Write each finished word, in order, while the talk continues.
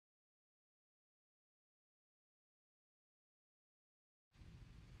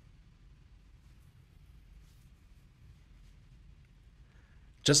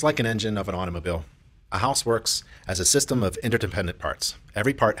Just like an engine of an automobile, a house works as a system of interdependent parts.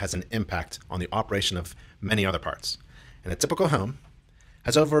 Every part has an impact on the operation of many other parts. And a typical home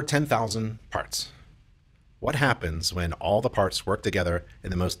has over 10,000 parts. What happens when all the parts work together in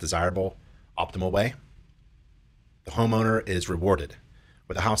the most desirable, optimal way? The homeowner is rewarded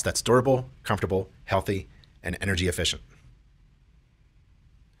with a house that's durable, comfortable, healthy, and energy efficient.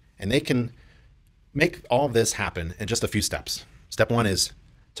 And they can make all this happen in just a few steps. Step one is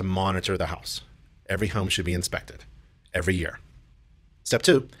to monitor the house. Every home should be inspected every year. Step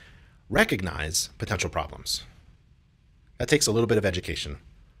two, recognize potential problems. That takes a little bit of education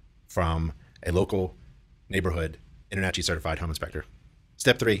from a local neighborhood InterNACHI certified home inspector.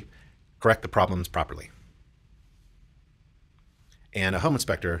 Step three, correct the problems properly. And a home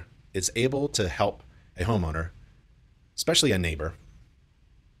inspector is able to help a homeowner, especially a neighbor,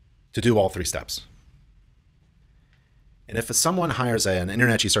 to do all three steps. And if someone hires an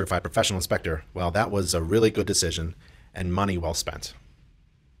InterNACHI certified professional inspector, well, that was a really good decision and money well spent.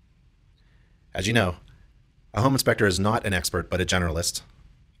 As you know, a home inspector is not an expert, but a generalist.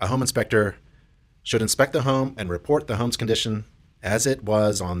 A home inspector should inspect the home and report the home's condition as it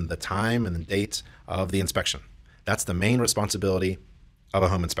was on the time and the date of the inspection. That's the main responsibility of a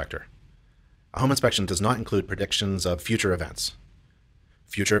home inspector. A home inspection does not include predictions of future events.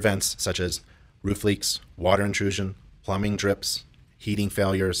 Future events such as roof leaks, water intrusion, plumbing drips, heating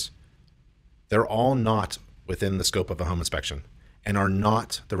failures, they're all not within the scope of a home inspection and are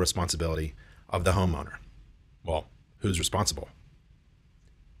not the responsibility of the homeowner. Well, who's responsible?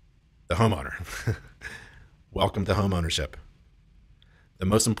 The homeowner. Welcome to home ownership. The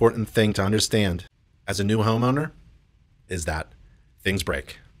most important thing to understand as a new homeowner is that things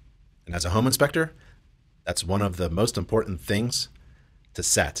break. And as a home inspector, that's one of the most important things to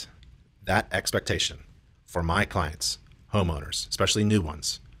set that expectation for my clients, homeowners, especially new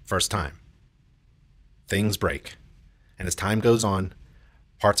ones, first time. Things break. And as time goes on,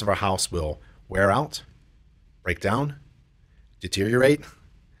 parts of our house will wear out, break down, deteriorate,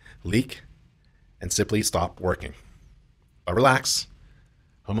 leak, and simply stop working. But relax,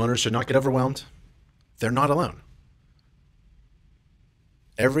 homeowners should not get overwhelmed. They're not alone.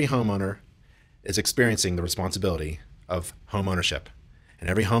 Every homeowner is experiencing the responsibility of home ownership, and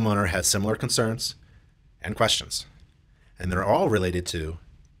every homeowner has similar concerns and questions, and they're all related to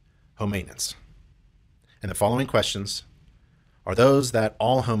home maintenance. And the following questions are those that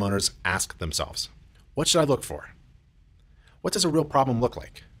all homeowners ask themselves. What should I look for? What does a real problem look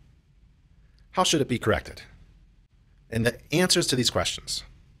like? How should it be corrected? And the answers to these questions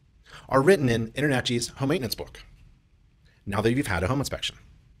are written in InterNACHI's home maintenance book, now that you've had a home inspection.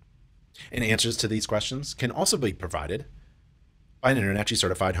 And answers to these questions can also be provided by an InterNACHI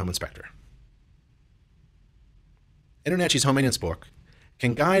certified home inspector. InterNACHI's home maintenance book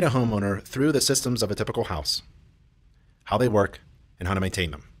can guide a homeowner through the systems of a typical house, how they work, and how to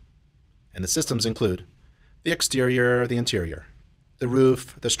maintain them. And the systems include the exterior, the interior, the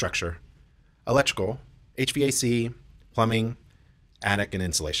roof, the structure, electrical, HVAC, plumbing, attic, and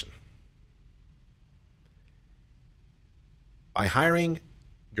insulation. By hiring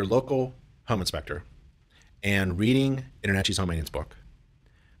your local home inspector and reading InterNACHI's home maintenance book,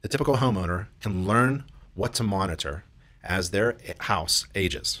 the typical homeowner can learn what to monitor as their house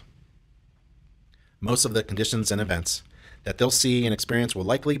ages. Most of the conditions and events that they'll see and experience will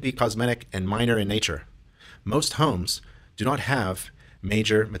likely be cosmetic and minor in nature. Most homes do not have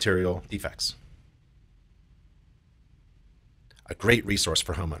major material defects. A great resource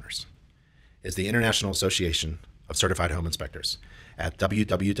for homeowners is the International Association of Certified Home Inspectors at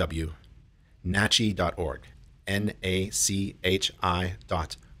www.nachi.org, NACHI.org.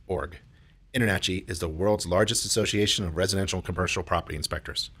 InterNACHI is the world's largest association of residential and commercial property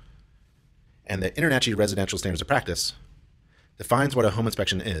inspectors. And the InterNACHI Residential Standards of Practice defines what a home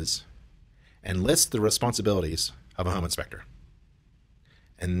inspection is and lists the responsibilities of a home inspector.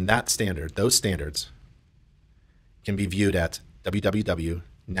 And those standards can be viewed at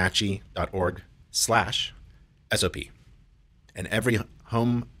www.nachi.org/SOP. And every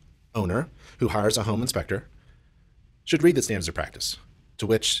home owner who hires a home inspector should read the standards of practice to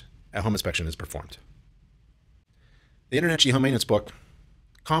which a home inspection is performed. The InterNACHI home maintenance book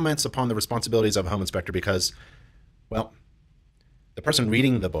comments upon the responsibilities of a home inspector because, well, the person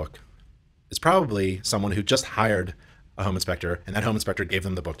reading the book is probably someone who just hired a home inspector and that home inspector gave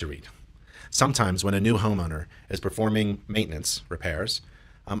them the book to read. Sometimes when a new homeowner is performing maintenance repairs,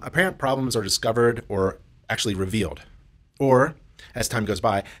 apparent problems are discovered or actually revealed. Or, as time goes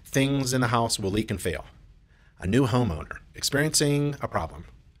by, things in the house will leak and fail. A new homeowner experiencing a problem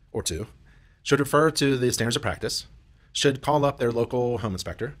or two should refer to the standards of practice should call up their local home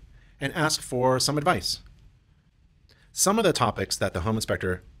inspector and ask for some advice. Some of the topics that the home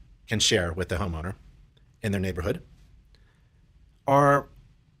inspector can share with the homeowner in their neighborhood are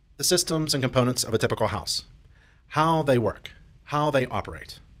the systems and components of a typical house, how they work, how they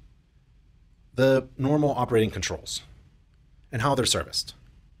operate, the normal operating controls, and how they're serviced.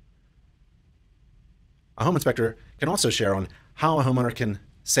 A home inspector can also share on how a homeowner can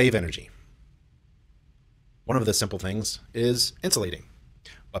save energy. One of the simple things is insulating.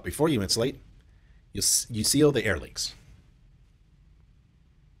 But before you insulate, you seal the air leaks.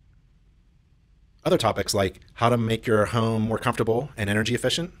 Other topics like how to make your home more comfortable and energy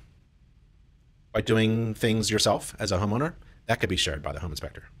efficient by doing things yourself as a homeowner, that could be shared by the home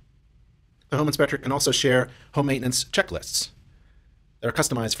inspector. The home inspector can also share home maintenance checklists that are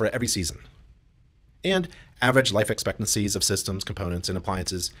customized for every season, and average life expectancies of systems, components, and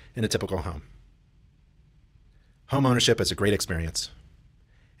appliances in a typical home. Home ownership is a great experience,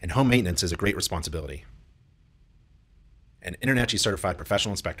 and home maintenance is a great responsibility. And InterNACHI certified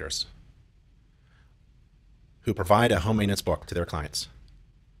professional inspectors who provide a home maintenance book to their clients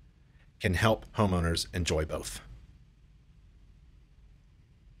can help homeowners enjoy both.